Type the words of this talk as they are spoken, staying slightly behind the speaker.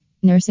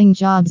Nursing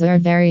jobs are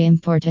very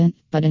important,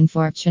 but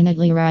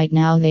unfortunately, right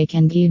now they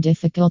can be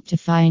difficult to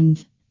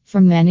find.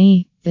 For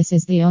many, this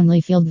is the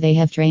only field they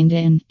have trained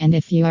in, and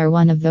if you are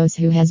one of those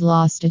who has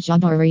lost a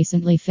job or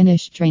recently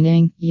finished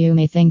training, you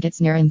may think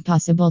it's near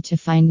impossible to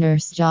find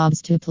nurse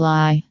jobs to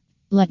apply.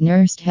 Let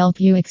Nurse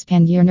help you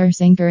expand your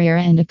nursing career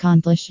and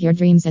accomplish your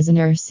dreams as a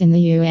nurse in the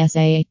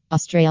USA,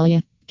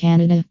 Australia,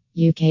 Canada,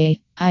 UK,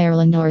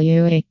 Ireland, or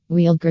UAE.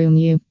 We'll groom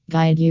you,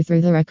 guide you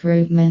through the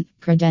recruitment,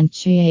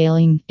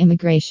 credentialing,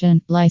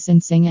 immigration,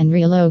 licensing, and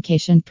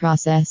relocation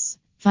process.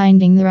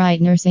 Finding the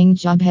right nursing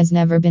job has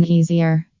never been easier.